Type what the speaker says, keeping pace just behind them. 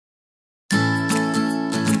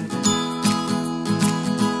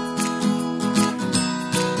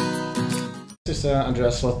is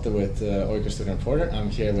Andreas Slotte with Oiko Student Reporter. I'm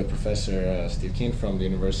here with Professor Steve Keen from the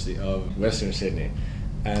University of Western Sydney.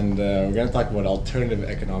 And we're going to talk about alternative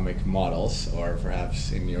economic models, or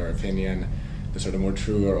perhaps, in your opinion, the sort of more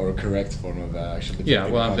true or correct form of actually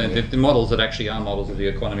the the models that actually are models of the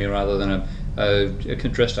economy rather than a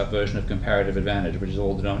dressed up version of comparative advantage, which is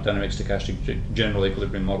all the dynamic stochastic general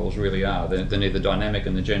equilibrium models really are. They're neither dynamic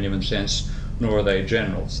in the genuine sense, nor are they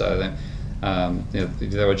general. So if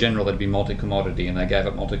they were general, they'd be multi-commodity, and they gave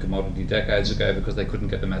up multi-commodity decades ago because they couldn't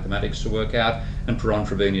get the mathematics to work out, and Perron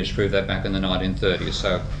Frobenius proved that back in the 1930s.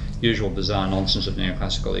 So usual bizarre nonsense of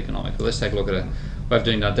neoclassical economics. But let's take a look at a way of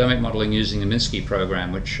doing dynamic modelling using the Minsky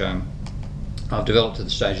program, which I've developed to the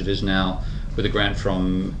stage it is now with a grant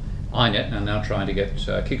from INET, and I'm now trying to get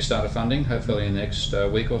Kickstarter funding, hopefully in the next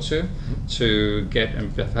week or two, to get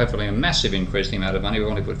hopefully a massive increase in the amount of money. We've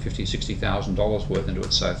only put $50,000, $60,000 worth into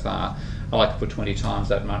it so far. I like to put 20 times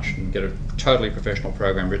that much and get a totally professional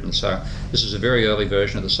program written. So this is a very early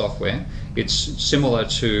version of the software. It's similar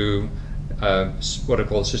to what I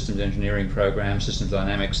call systems engineering programs, systems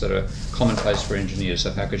dynamics, that are commonplace for engineers.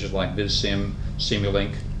 So packages like VisSim,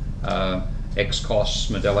 Simulink, XCOS,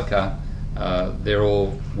 Modelica, they're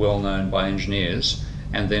all well known by engineers.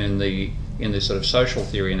 And then in the sort of social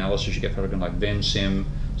theory analysis, you get programs like VenSim,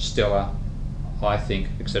 Stella, I think,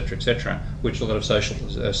 etc., which a lot of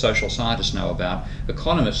social scientists know about.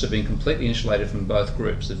 Economists have been completely insulated from both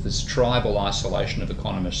groups. There's this tribal isolation of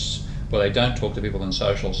economists, where they don't talk to people in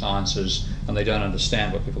social sciences and they don't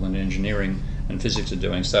understand what people in engineering and physics are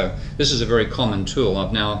doing. So this is a very common tool.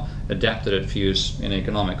 I've now adapted it for use in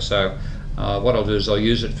economics. So what I'll do is I'll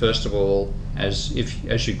use it first of all as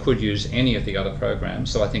you could use any of the other programs.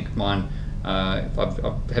 So I think mine,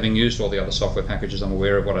 having used all the other software packages, I'm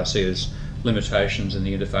aware of what I see as limitations in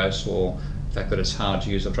the interface, or the fact that it's hard to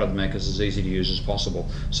use. I've tried to make it as easy to use as possible.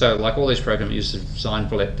 So like all these programs, you use the design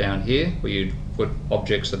palette down here, where you put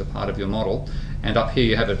objects that are part of your model, and up here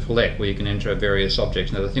you have a palette where you can enter various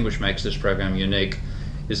objects. Now the thing which makes this program unique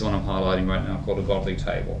is the one I'm highlighting right now, called a Godley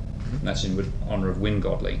table. And that's in honour of Wynne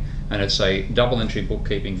Godley, and it's a double entry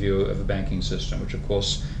bookkeeping view of a banking system, which of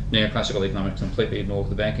course neoclassical economics completely ignore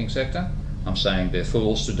the banking sector. I'm saying they're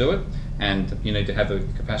fools to do it, and you need to have the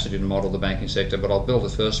capacity to model the banking sector. But I'll build the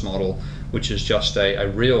first model, which is just a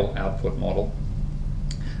real output model,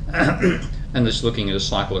 and this looking at a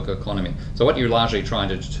cyclic economy. So what you're largely trying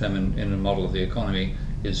to determine in a model of the economy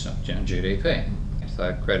is GDP.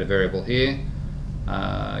 So create a variable here,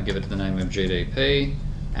 give it the name of GDP,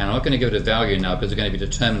 and I'm not going to give it a value now because it's going to be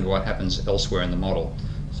determined what happens elsewhere in the model.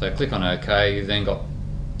 So click on OK. You've then got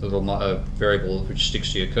the little variable which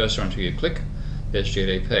sticks to your cursor until you click. There's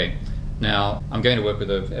GDP. Now I'm going to work with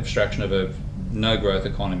an abstraction of a no growth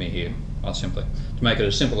economy here, quite simply, to make it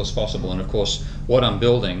as simple as possible. And of course what I'm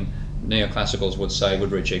building, neoclassicals would say,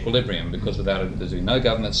 would reach equilibrium, because without it there's no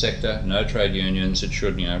government sector, no trade unions, it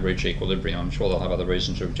should reach equilibrium. I'm sure they'll have other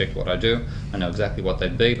reasons to reject what I do. I know exactly what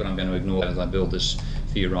they'd be, but I'm going to ignore that as I build this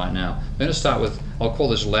for you right now. I'm going to start with, I'll call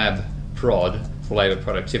this lab prod for labour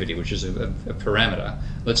productivity, which is a parameter.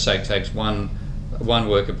 Let's say it takes one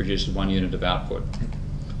worker produces 1 unit of output.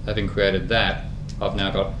 Having created that, I've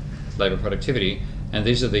now got labour productivity, and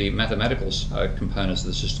these are the mathematical components of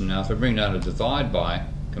the system. Now if I bring down a divide by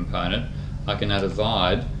component, I can now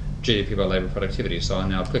divide GDP by labour productivity. So I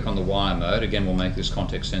now click on the wire mode. Again, we'll make this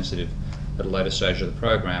context sensitive at a later stage of the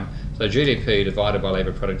program. So GDP divided by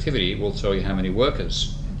labour productivity will tell you how many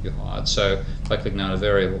workers you hired. So if I click now on a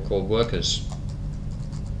variable called workers,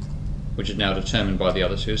 which is now determined by the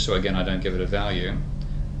other two, so again I don't give it a value.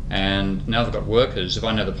 And now I've got workers, if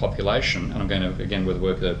I know the population, and I'm going to again with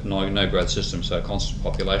work a no growth system, so constant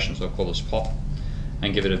population, so I'll call this pop,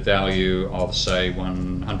 and give it a value of say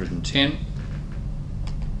 110.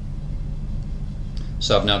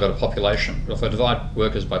 So I've now got a population. If I divide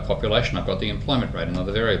workers by population, I've got the employment rate,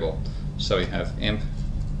 another variable. So we have emp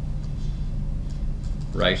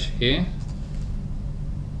rate here,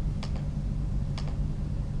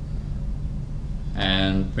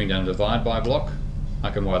 and bring down the divide by block. I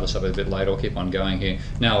can wire this up a bit later, I'll keep on going here.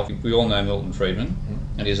 Now, we all know Milton Friedman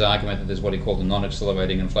and his argument that there's what he called the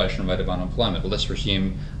non-accelerating inflation rate of unemployment. Well, let's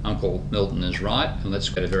presume Uncle Milton is right, and let's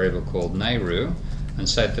get a variable called NAIRU and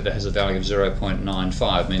say that it has a value of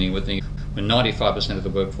 0.95, meaning when 95% of the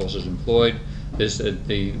workforce is employed,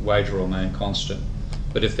 the wage will remain constant.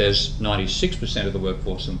 But if there's 96% of the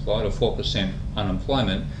workforce employed, or 4%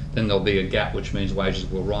 unemployment, then there'll be a gap, which means wages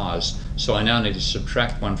will rise. So I now need to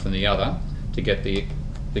subtract one from the other to get the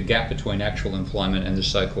gap between actual employment and the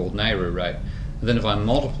so-called NAIRU rate. And then if I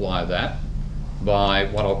multiply that by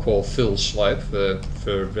what I'll call Phil's slope for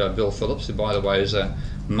Bill Phillips, who by the way is a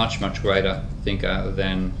much greater thinker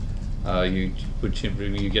than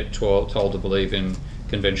you get told to believe in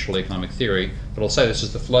conventional economic theory. But I'll say this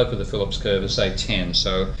is the slope of the Phillips curve is say 10.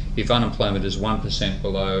 So if unemployment is 1%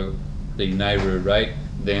 below the Nehru rate,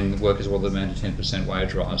 then workers will demand a 10%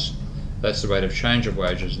 wage rise. That's the rate of change of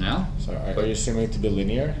wages now. So are you assuming it to be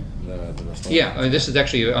linear? Yeah, I mean, this is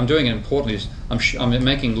actually, I'm doing it importantly, I'm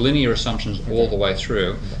making linear assumptions all the way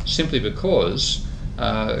through, simply because,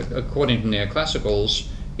 according to neoclassicals,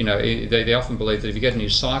 you know, they often believe that if you get any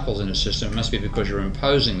cycles in a system, it must be because you're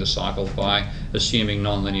imposing the cycle by assuming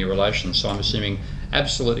non-linear relations. So I'm assuming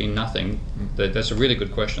absolutely nothing. That's a really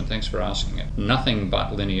good question. Thanks for asking it. Nothing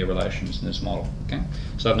but linear relations in this model. Okay.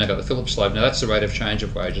 So I've now got the Phillips slope. Now that's the rate of change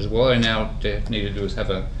of wages. What I now need to do is have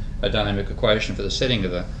a dynamic equation for the setting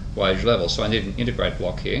of the wage level. So I need an integrate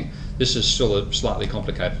block here. This is still slightly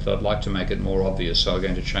complicated, but I'd like to make it more obvious. So I'm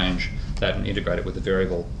going to change that and integrate it with the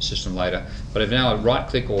variable system later. But if now I right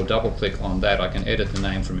click or double click on that, I can edit the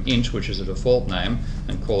name from int, which is a default name,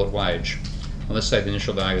 and call it wage. And let's say the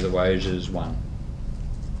initial value of the wage is 1.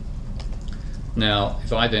 Now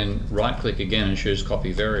if I then right click again and choose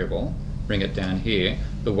copy variable, bring it down here,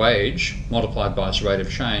 the wage multiplied by its rate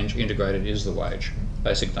of change integrated is the wage.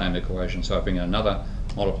 Basic dynamic equation. So I bring in another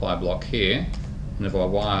multiply block here, and if I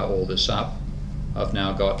wire all this up, I've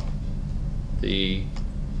now got the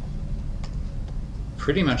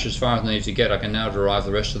pretty much as far as I need to get. I can now derive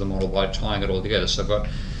the rest of the model by tying it all together. So I've got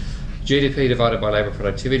GDP divided by labour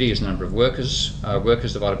productivity is the number of workers.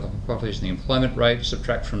 Workers divided by population is the employment rate.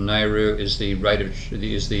 Subtract from Nehru is the rate of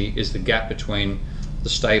is the gap between the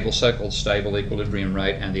stable, so-called stable equilibrium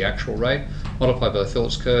rate and the actual rate. Multiplied by the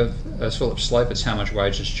Phillips curve, Phillips slope, it's how much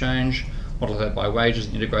wages change. Multiply that by wages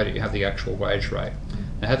and integrate it, you have the actual wage rate.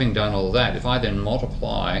 Now, having done all that, if I then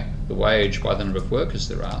multiply the wage by the number of workers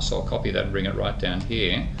there are, so I'll copy that and bring it right down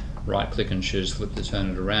here, right click and choose flip to turn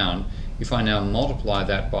it around. If I now multiply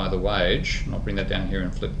that by the wage, and I'll bring that down here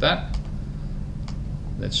and flip that,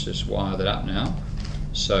 let's just wire that up now.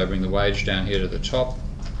 So bring the wage down here to the top,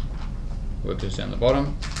 workers down the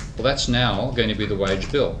bottom. Well, that's now going to be the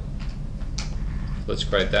wage bill. Let's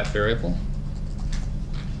create that variable.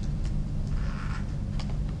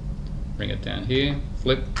 Bring it down here,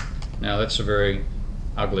 flip. Now that's a very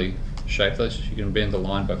ugly shape. You can bend the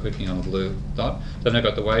line by clicking on the blue dot. So I've now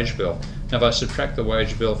got the wage bill. Now if I subtract the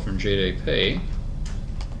wage bill from GDP,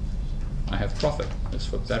 I have profit. Let's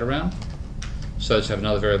flip that around. So let's have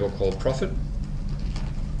another variable called profit.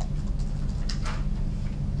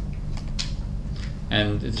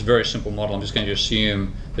 And it's a very simple model. I'm just going to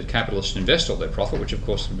assume that capitalists invest all their profit, which of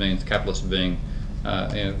course means capitalists are being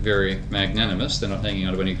very magnanimous. They're not hanging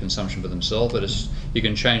on to any consumption for themselves, but you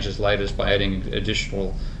can change this later by adding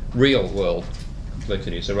additional real world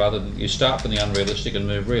complexity. So rather than you start from the unrealistic and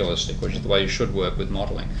move realistic, which is the way you should work with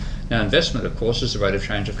modelling. Now investment, of course, is the rate of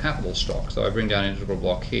change of capital stock. So I bring down an integral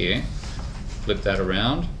block here, flip that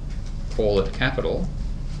around, call it capital,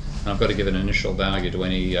 and I've got to give an initial value to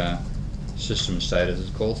any system state as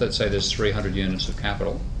it's called. Let's say there's 300 units of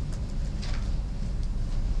capital.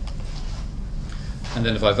 And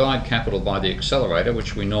then if I divide capital by the accelerator,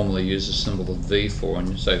 which we normally use the symbol of V for,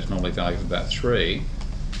 and say it's normally value of about 3,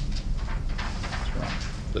 that's right,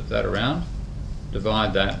 flip that around,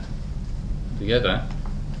 divide that together,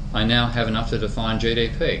 I now have enough to define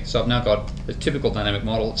GDP. So I've now got the typical dynamic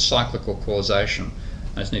model, cyclical causation.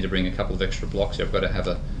 I just need to bring a couple of extra blocks here. I've got to have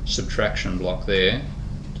a subtraction block there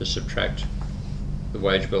to subtract the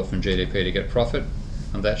wage bill from GDP to get profit,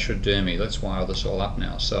 and that should do me. Let's wire this all up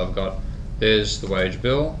now. So I've got, there's the wage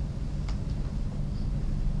bill,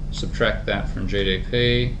 subtract that from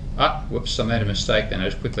GDP. Whoops, I made a mistake then.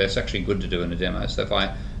 Just quickly, it's actually good to do in a demo. So if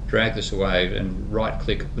I drag this away and right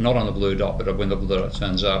click, not on the blue dot, but when the blue dot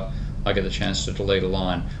turns up, I get the chance to delete a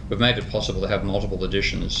line. We've made it possible to have multiple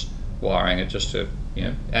additions, wiring it just to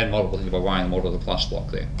add multiple things by wiring them all to the plus block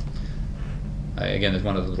there. Again, there's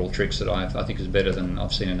one of the little tricks that I think is better than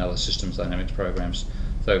I've seen in other systems dynamics programs.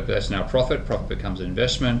 So that's now profit. Profit becomes an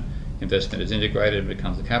investment. Investment is integrated,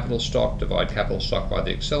 becomes the capital stock. Divide capital stock by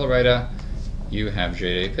the accelerator. You have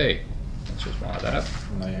GDP. Let's just wire that up.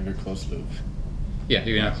 Now you have your closed loop. Yeah,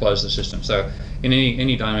 you now close the system. So in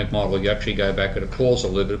any dynamic model, you actually go back at a causal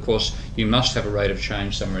loop, but of course you must have a rate of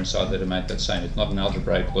change somewhere inside there to make that same. It's not an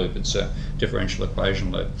algebraic loop, it's a differential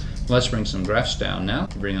equation loop. Let's bring some graphs down now.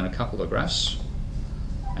 Bring on a couple of graphs.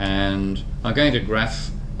 And I'm going to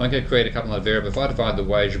create a couple of variables. If I divide the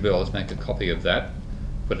wage bill, let's make a copy of that,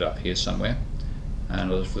 put it up here somewhere, and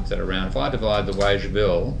I'll just flip that around. If I divide the wage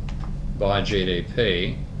bill by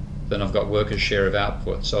GDP, then I've got workers' share of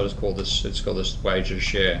output. So I'll just call this, wages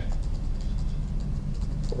share,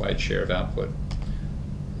 or wage share of output.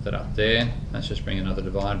 that up there. Let's just bring another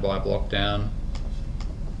divide by block down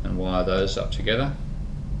and wire those up together.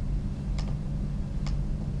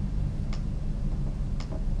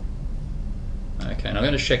 Okay, and I'm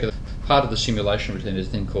going to check that part of the simulation routine is a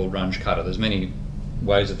thing called range cutter. There's many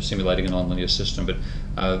ways of simulating a nonlinear system, but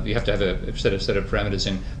you have to have a set of parameters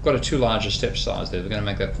in. I've got a too large a step size there. We're going to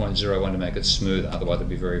make that 0.01 to make it smooth, otherwise it'd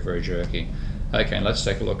be very, very jerky. Okay, and let's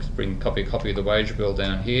take a look. Bring copy of the wage bill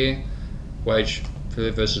down here. Wage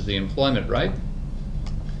versus the employment rate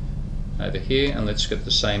over here, and let's get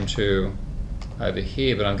the same two over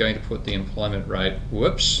here, but I'm going to put the employment rate,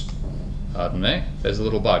 whoops, pardon me, there's a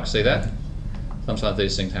little bug, see that? Sometimes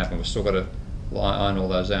these things happen, we've still got to iron all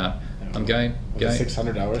those out. I'm going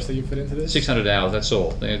 600 hours that you put into this? 600 hours, that's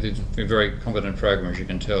all. They're very competent programmers, you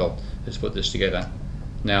can tell. Let's put this together.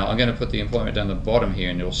 Now I'm going to put the employment down the bottom here,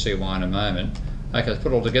 and you'll see why in a moment. Okay, let's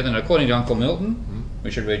put it all together, and according to Uncle Milton,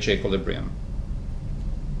 we should reach equilibrium.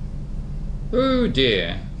 Oh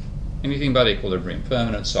dear, anything but equilibrium,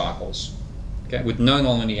 permanent cycles. Okay, with no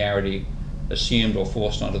nonlinearity assumed or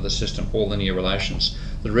forced onto the system, or linear relations.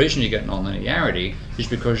 The reason you get nonlinearity is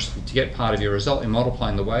because to get part of your result, you're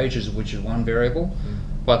multiplying the wages, which is one variable,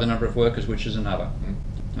 by the number of workers, which is another.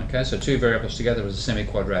 Okay, so two variables together is a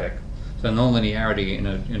semi-quadratic. So nonlinearity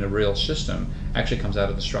in a real system actually comes out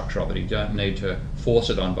of the structure of it. You don't need to force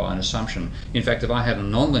it on by an assumption. In fact, if I had a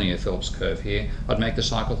nonlinear Phillips curve here, I'd make the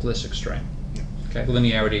cycles less extreme. Okay,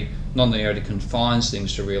 nonlinearity confines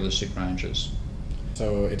things to realistic ranges.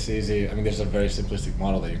 So it's easy. I mean, there's a very simplistic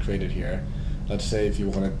model that you created here. Let's say if you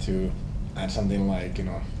wanted to add something like,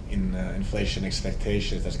 inflation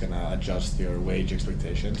expectations that's going to adjust your wage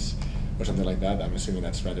expectations or something like that. I'm assuming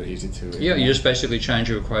that's rather easy to implement. Yeah, you just basically change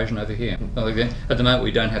your equation over here. At the moment,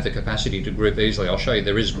 we don't have the capacity to group easily. I'll show you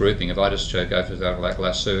there is grouping. If I just go for that like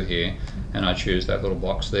lasso here, and I choose that little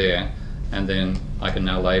box there, and then I can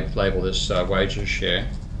now label this wages share.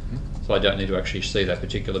 So I don't need to actually see that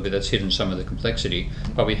particular bit. That's hidden some of the complexity,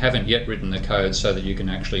 but we haven't yet written the code so that you can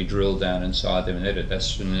actually drill down inside them and edit.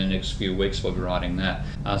 That's in the next few weeks we'll be writing that.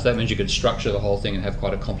 So that means you could structure the whole thing and have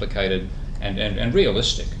quite a complicated and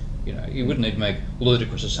realistic. You wouldn't need to make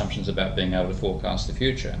ludicrous assumptions about being able to forecast the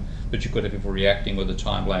future, but you could have people reacting with a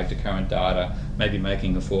time lag to current data, maybe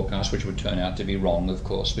making a forecast which would turn out to be wrong, of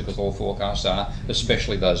course, because all forecasts are,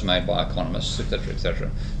 especially those made by economists, etc.,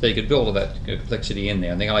 etc. So you could build all that complexity in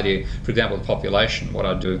there. And the idea, for example, the population, what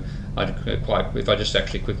I'd do, if I just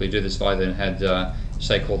actually quickly do this, if I then had,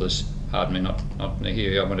 say, call this, pardon me, not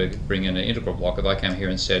here, I'm going to bring in an integral block. If I came here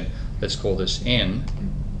and said, let's call this n,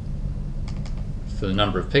 for the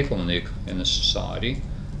number of people in the society,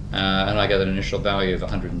 and I get an initial value of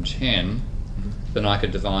 110, then I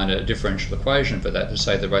could define a differential equation for that to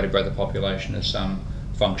say the rate of growth of population is some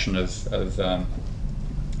function of the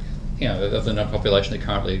population that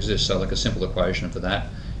currently exists. So like a simple equation for that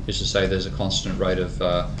is to say there's a constant rate of,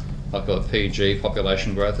 I'll call it PG,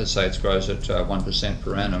 population growth. Let's say it grows at 1%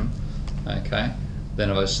 per annum. Okay.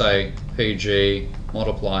 Then if I say PG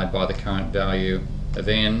multiplied by the current value of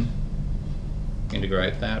n,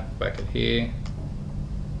 integrate that, bracket here,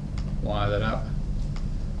 wire that up,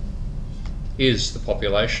 is the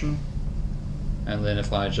population. And then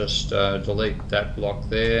if I just delete that block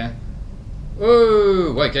there,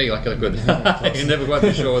 oh, wait, yeah, like good. You never quite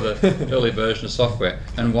be sure with the early version of software,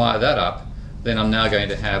 and wire that up, then I'm now going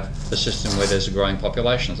to have a system where there's a growing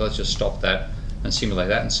population. So let's just stop that and simulate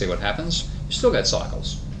that and see what happens. You still get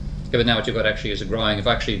cycles. Yeah, but now what you've got actually is a growing, if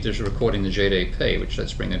actually just recording the GDP, which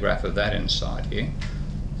let's bring a graph of that inside here.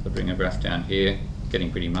 So bring a graph down here, getting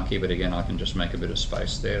pretty mucky, but again I can just make a bit of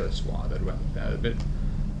space there. Let's wire that out a bit.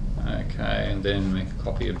 Okay, and then make a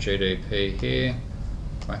copy of GDP here,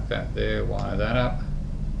 whack that there, wire that up.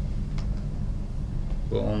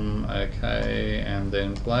 Boom, okay, and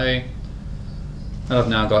then play. And I've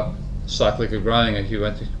now got cyclical growing.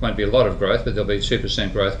 It won't be a lot of growth, but there'll be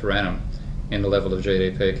 2% growth per annum in the level of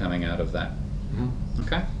GDP coming out of that.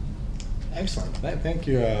 Okay? Excellent. Thank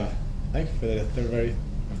you for that very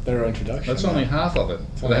thorough introduction. That's only half of it.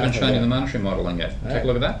 We haven't shown you the monetary modelling yet. Take a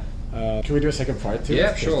look at that. Can we do a second part too?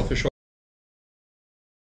 Yeah, sure, for sure.